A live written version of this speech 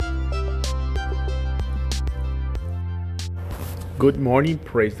Good morning.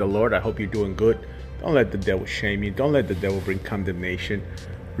 Praise the Lord. I hope you're doing good. Don't let the devil shame you. Don't let the devil bring condemnation.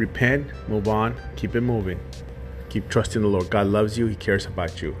 Repent, move on, keep it moving. Keep trusting the Lord. God loves you. He cares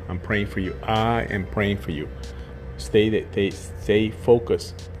about you. I'm praying for you. I am praying for you. Stay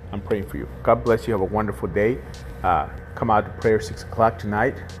focused. I'm praying for you. God bless you. Have a wonderful day. Come out to prayer 6 o'clock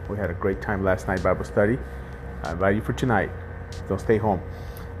tonight. We had a great time last night, Bible study. I invite you for tonight. Don't stay home.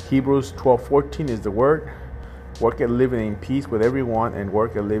 Hebrews 12:14 is the word. Work at living in peace with everyone and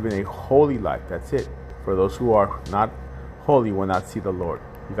work at living a holy life. That's it. For those who are not holy will not see the Lord.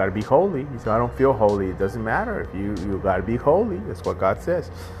 You got to be holy. You say, I don't feel holy. It doesn't matter. If you got to be holy. That's what God says.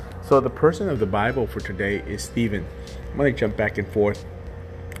 So the person of the Bible for today is Stephen. I'm going to jump back and forth.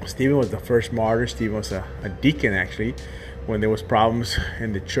 Stephen was the first martyr. Stephen was a deacon, actually. When there was problems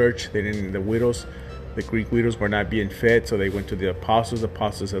in the church, the Greek widows were not being fed, so they went to the apostles. The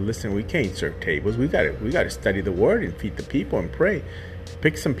apostles said, listen, we can't serve tables. We got to study the word and feed the people and pray.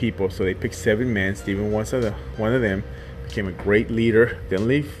 Pick some people. So they picked 7 men. Stephen was one of them. Became a great leader. Didn't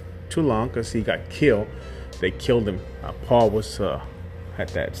live too long because he got killed. They killed him. Paul was had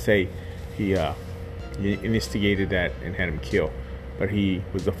that say. He instigated that and had him killed. But he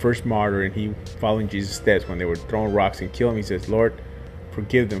was the first martyr, and he followed Jesus' steps. When they were throwing rocks and killing him, he says, Lord,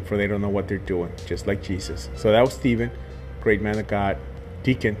 forgive them, for they don't know what they're doing, just like Jesus. So that was Stephen, great man of God,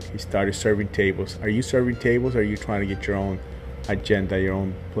 deacon. He started serving tables. Are you serving tables, or are you trying to get your own agenda, your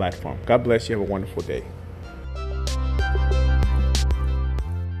own platform? God bless you. Have a wonderful day.